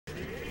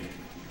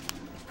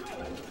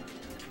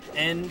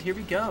And here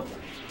we go.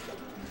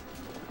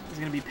 It's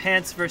going to be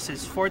Pants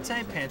versus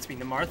Forte. Pants being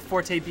the Marth,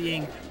 Forte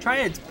being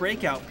Triad's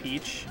breakout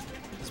Peach.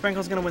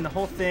 Sprinkle's going to win the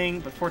whole thing,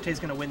 but Forte's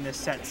going to win this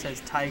set,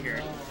 says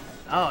Tiger.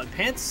 Oh, and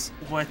Pants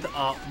with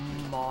a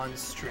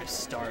monstrous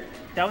start.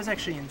 That was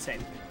actually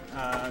insane.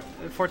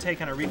 Forte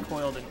kind of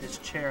recoiled in his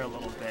chair a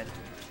little bit.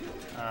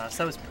 So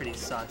that was pretty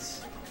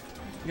sus.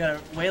 You got a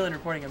Waylon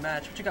reporting a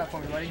match. What you got for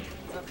me, buddy?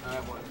 I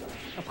won.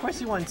 Of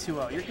course you won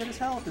 2-0. You're good as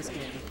hell at this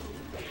game.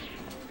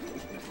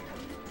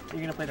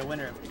 You're going to play the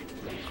winner of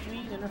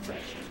Queen and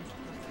Refresh.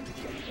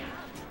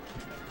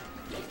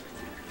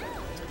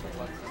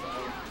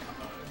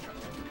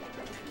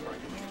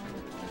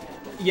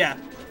 Yeah.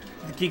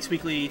 The Geeks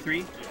Weekly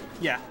 3?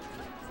 Yeah.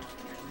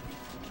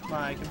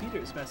 My computer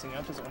is messing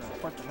up. Doesn't want to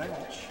report the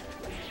match.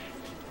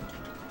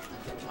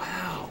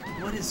 Wow.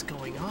 What is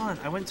going on?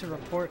 I went to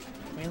report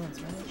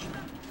Waylon's match.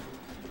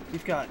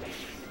 We've got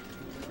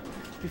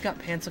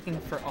Pants looking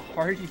for a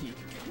hardy.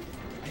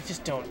 I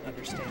just don't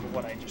understand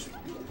what I just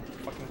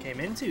fucking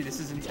came into. This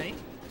is insane.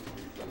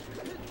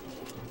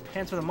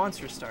 Pants with a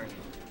monster start.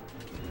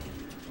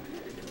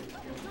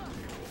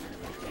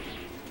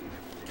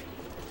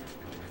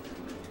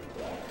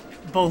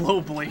 Bolo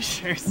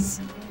Blazers.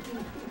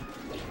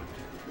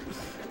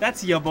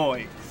 That's ya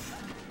boy.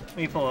 Let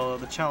me pull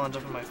the challenge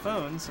up on my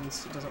phone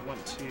since it doesn't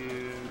want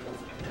to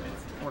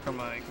work on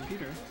my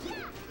computer.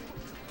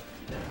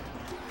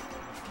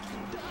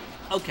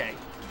 Okay.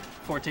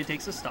 Forte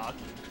takes a stock.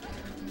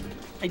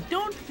 I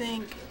don't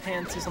think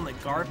Pants is on the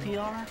GAR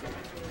PR.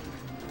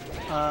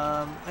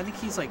 I think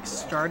he's like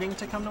starting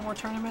to come to more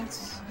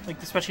tournaments,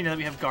 like especially now that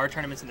we have GAR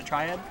tournaments in the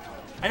Triad.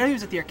 I know he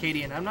was at the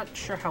Arcadian. I'm not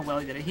sure how well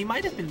he did it. He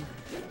might have been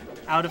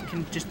out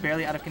of just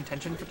barely out of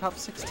contention for top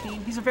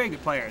 16. He's a very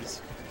good player,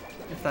 if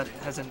that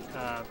hasn't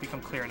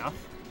become clear enough.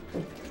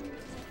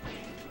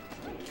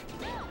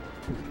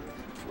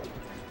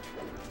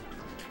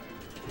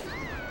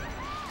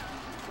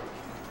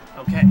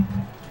 Okay.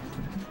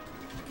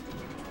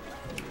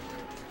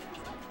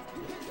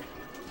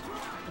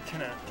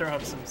 Trying to throw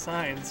up some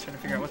signs, trying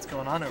to figure out what's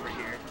going on over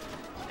here.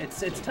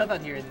 It's tough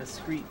out here in the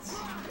streets.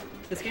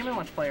 This Game &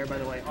 Watch player, by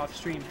the way, off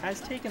stream,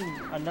 has taken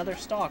another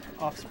stock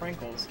off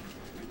Sprinkles,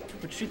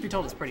 which, truth be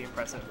told, is pretty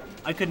impressive.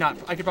 I could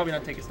probably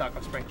not take a stock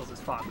off Sprinkles as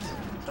Fox,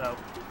 so.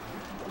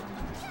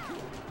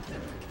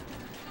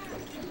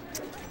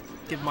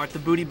 Give Mart the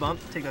booty bump,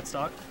 take that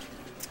stock.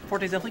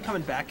 Forte's definitely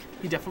coming back.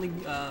 He definitely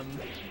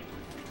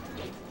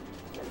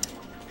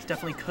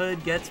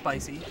could get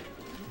spicy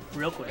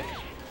real quick.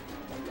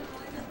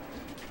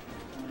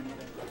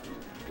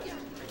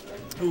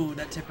 Ooh,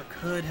 that tipper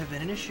could have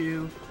been an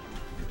issue.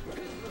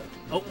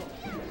 Oh,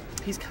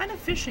 he's kind of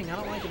fishing. I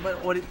don't like it, but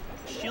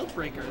Shield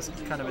Breaker is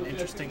kind of an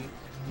interesting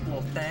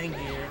little thing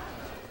here.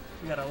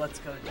 We gotta let's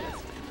go.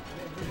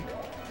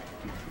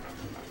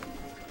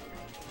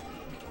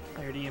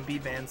 I heard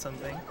EMB banned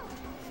something.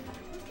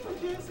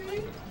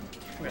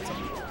 We got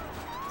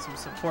some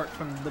support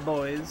from the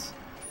boys.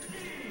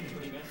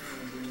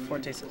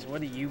 Forte says,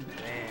 "What do you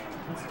ban?"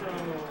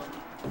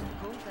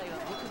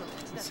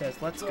 He says,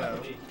 "Let's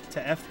go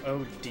to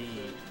FOD."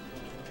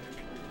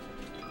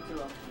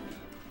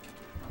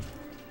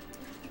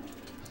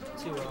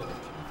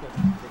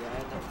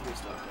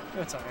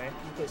 That's alright.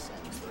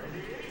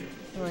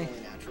 Really?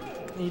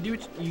 You do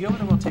you go where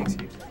the world takes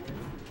you.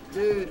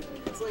 Dude,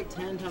 it's like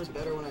 10 times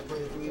better when I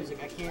play with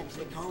music. I can't just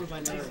like calm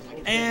my nerves.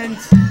 And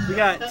we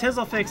got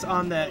Tizzlefix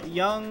on the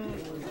young.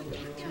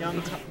 You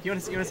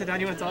want to sit down?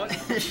 You want to talk?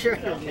 Sure,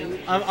 dude.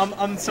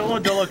 I'm solo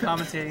dolo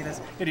commentating this.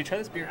 Hey, dude, try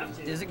this beer.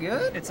 Is it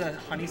good? It's a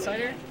honey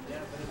cider.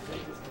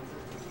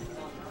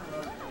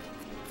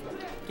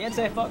 Can't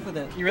say I fuck with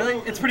it. You really?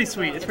 It's pretty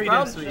sweet. It's pretty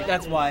damn sweet.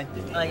 That's why.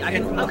 Like I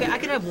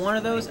could have one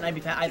of those and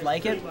I'd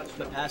like it,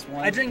 but past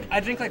one. I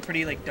drink like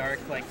pretty like dark,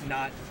 like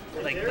not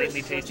like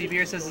lately tasty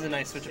beer. So this is a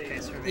nice switch of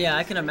pace for me. Yeah,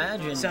 I can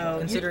imagine. So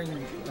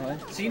considering.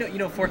 So you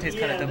know Forte is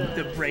kind of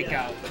the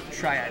breakout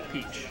Triad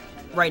Peach.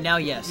 Right now,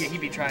 yes. Yeah, he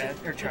beat Triad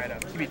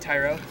He beat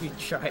Tyro. He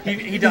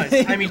does.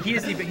 I mean,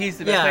 he's the best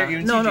player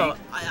in TG. No,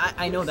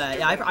 I know that.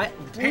 Yeah, I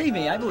believe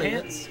me. I believe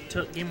Pants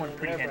took game one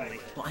pretty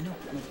handily. Well, I know.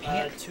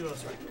 Pants.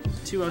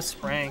 2-0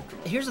 Sprank.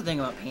 Here's the thing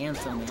about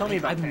Pants, though, man. Tell me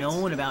about I've Pants.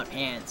 known about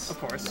Pants. Of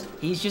course.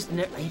 He's just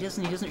he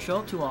doesn't show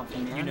up too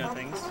often, man. You know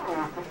things.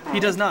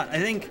 He does not. I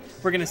think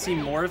we're gonna see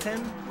more of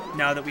him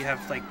now that we have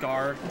like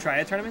GAR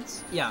Triad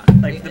tournaments. Yeah.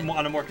 Like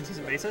on a more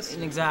consistent basis.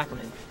 Exactly.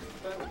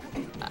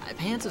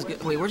 Pants is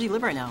good. Wait, where does he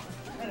live right now?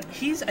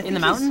 He's in the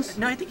mountains.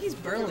 No, I think he's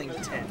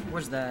Burlington.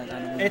 Where's that? I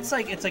don't know. It's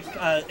like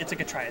a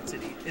Triad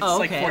city. It's okay,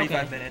 like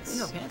 45 minutes.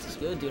 You know, Pants is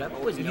good, dude. I've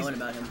always known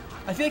about him.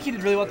 I feel like he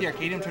did really well at the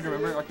Arcadian. I'm trying to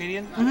remember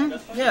Arcadian.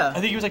 Mm-hmm. Yeah. I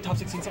think he was like top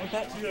 16, something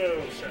like that.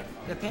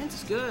 Yeah, Pants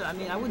is good. I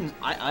mean, I wouldn't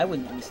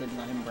be sitting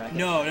on him bracket.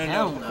 No,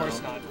 of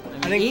course not.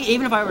 I mean,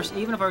 even if I was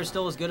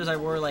still as good as I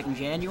were like in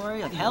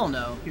January, like hell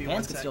no,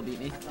 Pants could still beat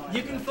me.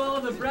 You can follow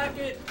the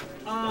bracket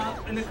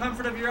in the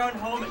comfort of your own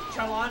home at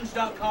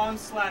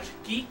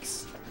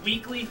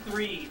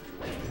challenge.com/geeksweekly3.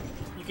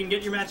 You can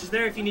get your matches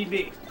there if you need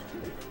be.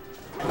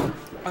 All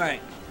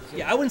right,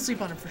 Yeah, I wouldn't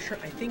sleep on him for sure.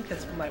 I think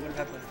that's what might have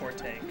happened with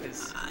Forte,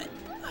 because...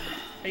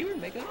 Are you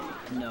wearing makeup?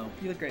 No.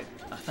 You look great.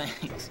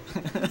 Thanks.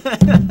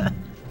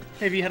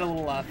 Maybe you had a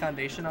little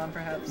foundation on,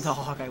 perhaps?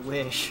 Dog, I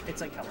wish. It's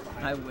like hella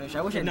behind. I wish.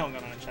 I wish. No one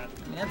got on a chat.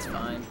 I mean, that's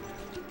fine.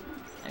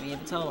 I mean,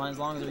 if it's hella behind, as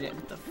long as we get.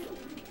 What the?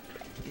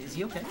 Is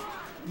he okay?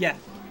 Yeah,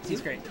 he's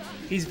great.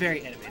 He's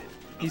very animated.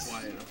 He's.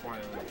 I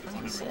was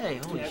gonna say,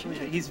 holy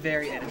shit. He's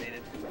very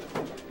animated.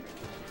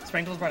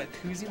 Sprinkles brought a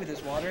koozie with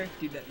his water.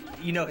 Dude,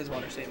 you know his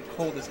water's staying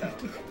cold as hell.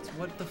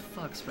 What the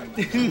fuck,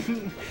 Sprinkles?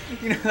 You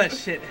know that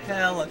shit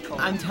hella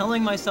cold. I'm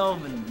telling myself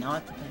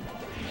not to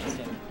against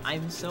him.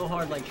 I'm so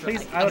hard like.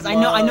 Please,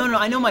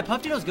 I know my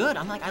Puff Ditto's good.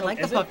 I'm like, I like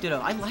the is Puff Ditto.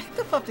 I like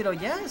the Puff Ditto,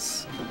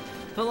 yes.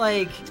 But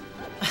like,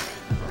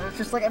 it's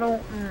just like I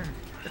don't.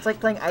 It's like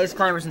playing Ice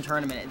Climbers in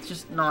tournament. It's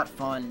just not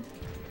fun.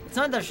 It's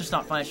not that it's just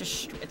not fun. It's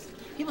just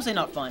people say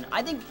not fun.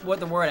 I think what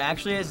the word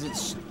actually is,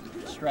 it's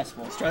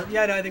stressful.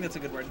 Yeah, no, I think that's a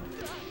good word.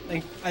 I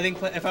think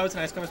if I was an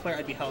Ice Climbers player,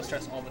 I'd be hella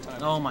stressed all the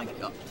time. Oh my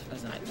god,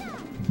 that's nice.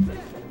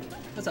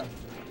 What's up?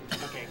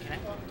 Okay, can I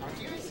talk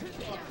to you guys?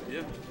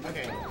 Yeah.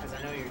 Okay, because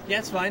I know you're... Yeah,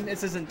 it's fine.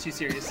 This isn't too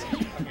serious.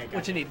 Okay, What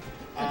gotcha. you need?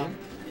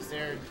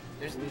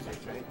 There's losers,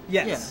 right?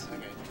 Yes.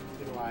 Okay,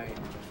 who do I...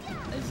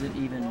 Is it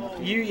even?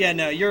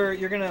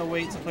 You're gonna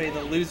wait to play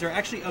the loser,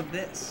 actually, of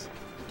this.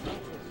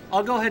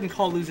 I'll go ahead and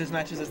call losers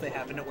matches as they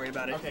happen. Don't worry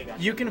about it. Okay,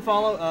 gotcha. You can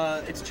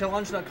follow. It's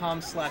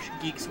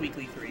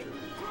challenge.com/geeksweekly3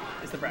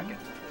 is the bracket.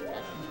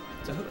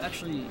 So who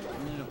actually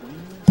ended up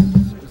winning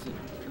this? Was it?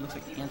 It looks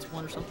like Pants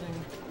won or something.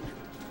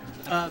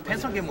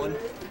 Pants on game 1.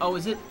 Oh,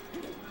 is it?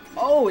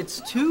 Oh,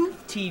 it's 2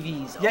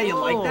 TVs. Yeah, you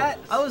like that?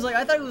 I was like,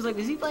 I thought it was like,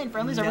 is he playing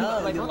friendlies? No,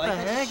 Or like, you what like the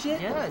that heck?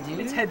 shit? Yeah, dude.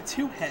 It's head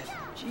to head.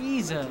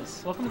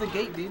 Jesus. Welcome to the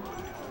gate, dude.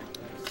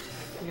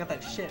 You got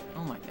that shit.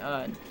 Oh my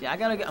god. Yeah, I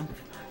gotta go.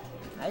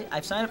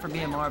 I've signed up for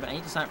BMR, but I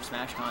need to sign up for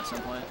SmashCon at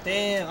some point.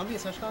 Damn, I'm being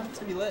SmashCon. It's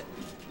gonna be lit.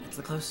 It's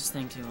the closest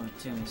thing to me,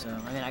 so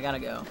I mean, I gotta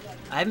go.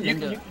 I haven't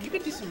been to. You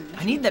could do some.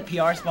 I need that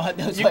PR spot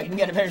though, so I can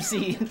get a better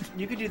seat.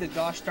 You could do the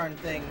gosh darn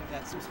thing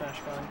at some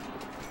SmashCon.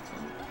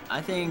 I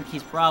think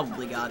he's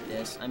probably got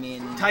this. I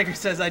mean. Tiger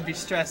says I'd be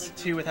stressed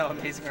too with how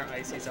amazing our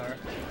ices are.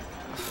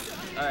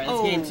 All right,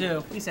 that's game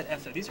 2. He said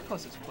F though. These are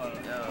close as fuck. Oh,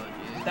 dude.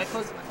 That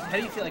close. How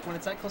do you feel like when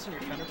it's that close on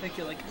your counter pick?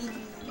 You're like,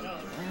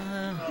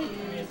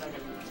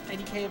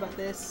 90k about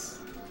this.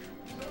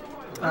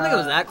 I don't think it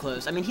was that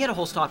close. I mean, he had a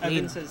whole stock Evan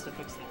lead. says to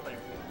fix the player.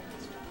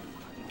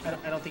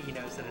 I don't think he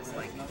knows that it's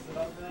like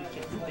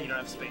that you don't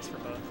have space for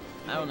both.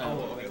 I don't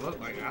know. Oh, okay. Look,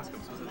 like ask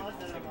him specifically.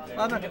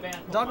 I'm not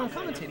Doggo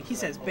commentating. He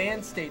says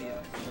ban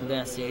Stadia.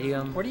 That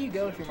stadium. Where do you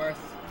go if you're Marth?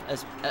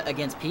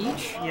 Against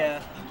Peach?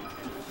 Yeah,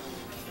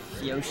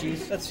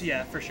 Yoshi's? that's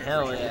for sure.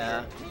 Hell for sure,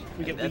 yeah. For sure.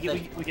 We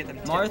get them.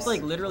 Marth tips.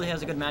 like literally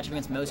has a good matchup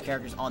against most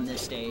characters on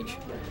this stage.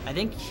 I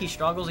think he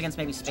struggles against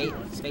maybe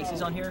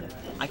Spaces on here.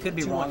 I could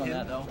be wrong on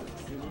that though.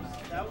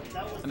 I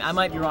mean, I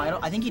might be wrong.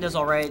 I think he does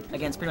all right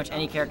against pretty much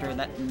any character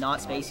that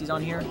not Spacey's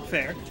on here.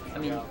 Fair. I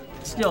mean,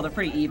 still they're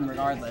pretty even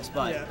regardless.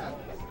 But Yeah.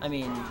 I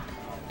mean,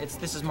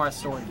 this is Marth's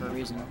story for a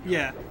reason.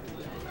 Yeah.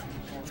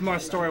 It's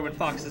Marth's story when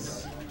Fox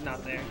is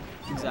not there.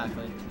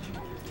 Exactly.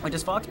 Wait,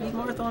 does Fox beat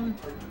Marth on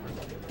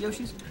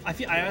Yoshi's? I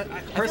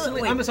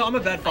personally, wait, I'm a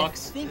bad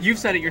Fox. think- You've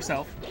said it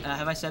yourself.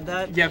 Have I said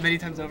that? Yeah, many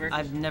times over.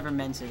 I've never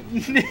meant it.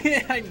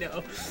 I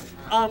know.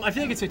 I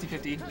feel like it's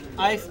 50-50.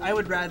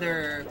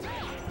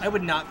 I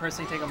would not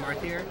personally take a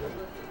Marth here.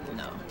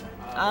 No.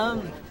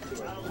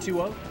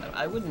 2-0?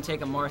 I wouldn't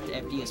take a Marth to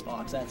FD as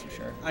Fox, that's for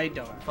sure. I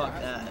don't. Fuck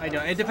that. I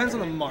don't. It depends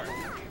on the Marth.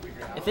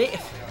 If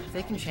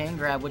they can chain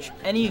grab, which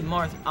any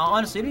Marth,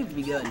 honestly, it would even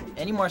be good.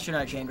 Any Marth should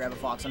not chain grab a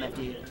Fox on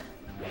FD.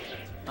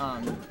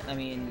 I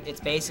mean, it's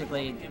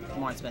basically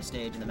Marth's best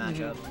stage in the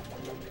matchup.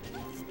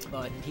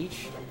 But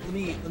Peach, Let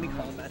me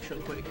call a match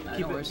real quick.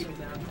 Keep it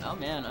down. oh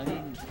man, I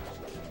mean,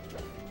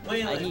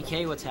 Waylon,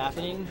 IDK, what's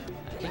happening?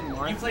 I think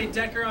Marth. you play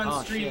Decker on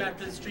Oh, stream shit.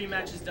 after the stream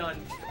match is done.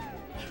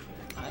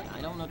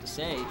 I don't know what to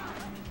say.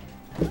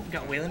 We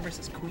got Waylon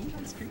versus Queen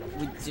on stream.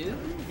 We do?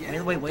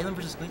 Yeah. Wait, Waylon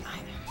versus Queen?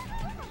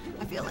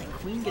 I feel like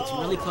Queen gets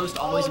really close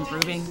to always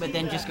improving, but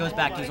then just goes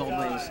back to his old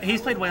ways.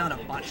 He's played Waylon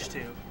a bunch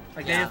too.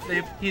 Like Yeah.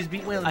 he's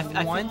beat Waylon I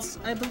feel- once,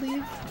 I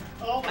believe.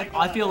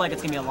 I feel like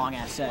it's gonna be a long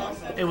ass set.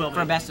 It will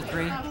For a be. best of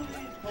 3.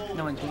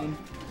 Knowing Queen.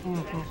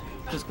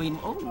 Because Queen,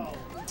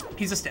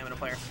 He's a stamina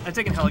player. I've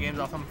taken hella games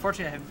off him.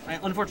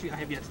 Unfortunately, I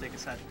have yet to take a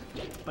set.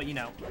 But you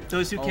know,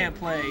 those who can't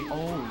play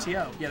TO,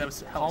 yeah, that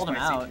was hella Called him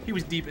spicy. out. He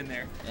was deep in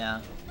there.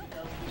 yeah.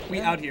 We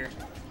out here.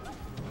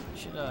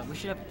 We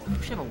should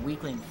have a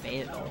weekly in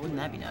Fayetteville. Wouldn't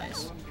that be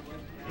nice?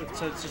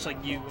 So it's just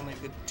like you and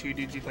like the 2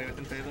 dudes you play with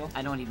in Fayetteville.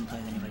 I don't even play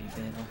with anybody in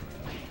Fayetteville.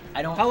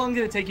 I don't. How long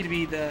did it take you to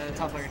be the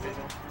top player in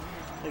Fayetteville?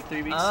 Like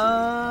 3 weeks?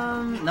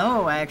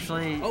 No,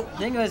 actually. Oh,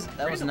 thing was,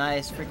 that was Randall.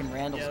 nice. Freaking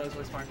Randall's. Yeah, that was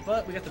really smart.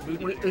 But we got the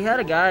booty. We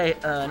had a guy,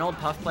 an old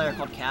Puff player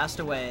called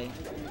Castaway,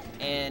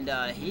 and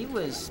he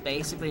was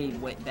basically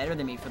better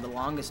than me for the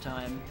longest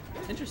time.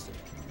 Interesting.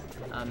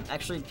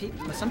 Actually,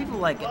 some people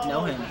like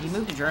know him. He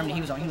moved to Germany. He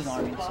was Army,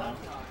 so.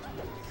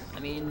 I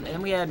mean, and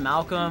then we had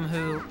Malcolm,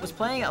 who was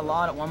playing a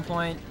lot at one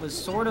point, was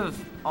sort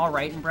of all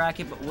right in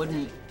bracket, but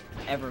wouldn't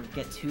ever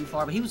get too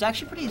far, but he was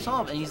actually pretty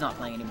solid, and he's not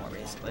playing anymore,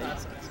 basically.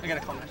 I gotta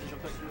call message real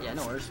quick. Yeah,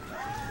 no worries.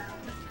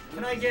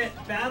 Can I get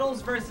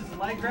battles versus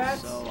leg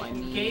rats? So, I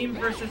need... Game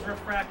versus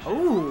refraction.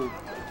 Ooh!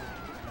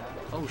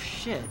 Oh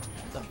shit.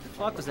 The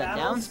fuck was that down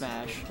Battles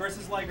smash?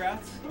 versus leg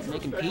rats.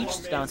 Making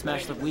Peach's down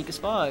smash look weak as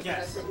fuck.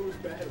 Yes.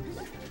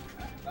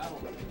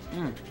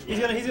 Mm. He's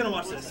gonna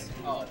watch this.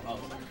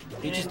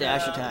 Peach's And,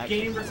 dash attack.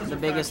 game versus The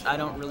biggest, refraction. I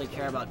don't really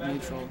care about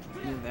neutral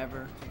move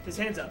ever. His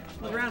hands up.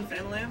 Look around,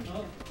 family.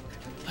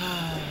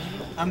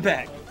 I'm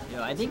back.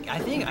 Yo, I think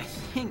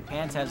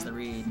Pants has the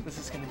read. This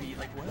is gonna be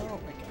like, well,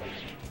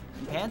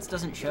 like Pants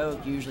doesn't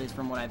choke usually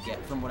from what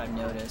I've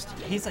noticed.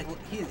 he's like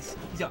he's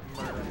got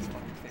murder on his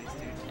fucking face,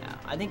 dude. Yeah,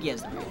 I think he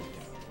has the read.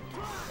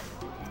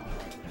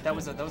 That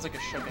was like a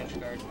shook edge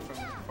guard from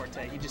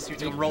Forte. He just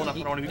was like, I'm rolling up. I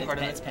don't want to be part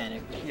of It's it.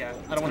 panic. Yeah,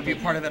 I don't want to be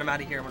a part of it. I'm out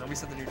of here. I'm gonna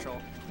reset the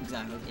neutral.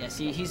 Exactly. Yeah.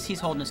 See, he's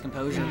holding his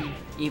composure,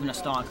 even a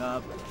stock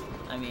up.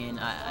 I mean,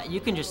 you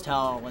can just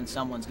tell when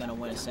someone's gonna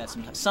win a set.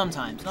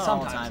 Sometimes, not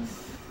all the time.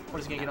 We're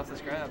just gonna get off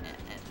this grab.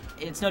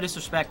 It's no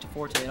disrespect to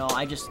Forte at all.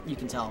 You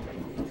can tell.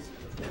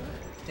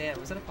 Damn,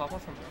 was that a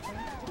pop-off from?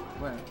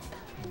 Where?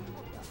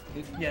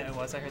 Yeah, it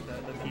was. I heard the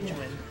Peach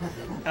win.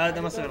 That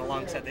must have been a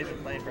long set. They've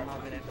been playing for a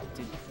hot minute.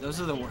 Dude,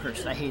 those are the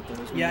worst. I hate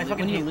those. Yeah, I When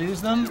fucking you hate-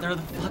 lose them, they're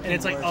the fucking And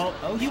it's like, worst.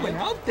 oh, he shit. went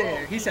out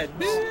there. He said,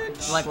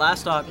 bitch. Like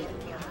last stock.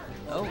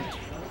 Oh,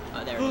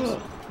 there it is.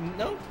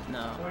 No,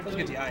 No. that was a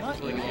good DI. That was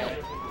really good Yeah. DI.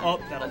 Oh,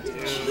 that'll do.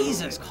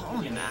 Jesus,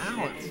 calling him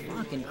out.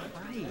 Fucking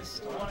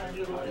Christ.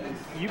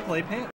 You play Pants.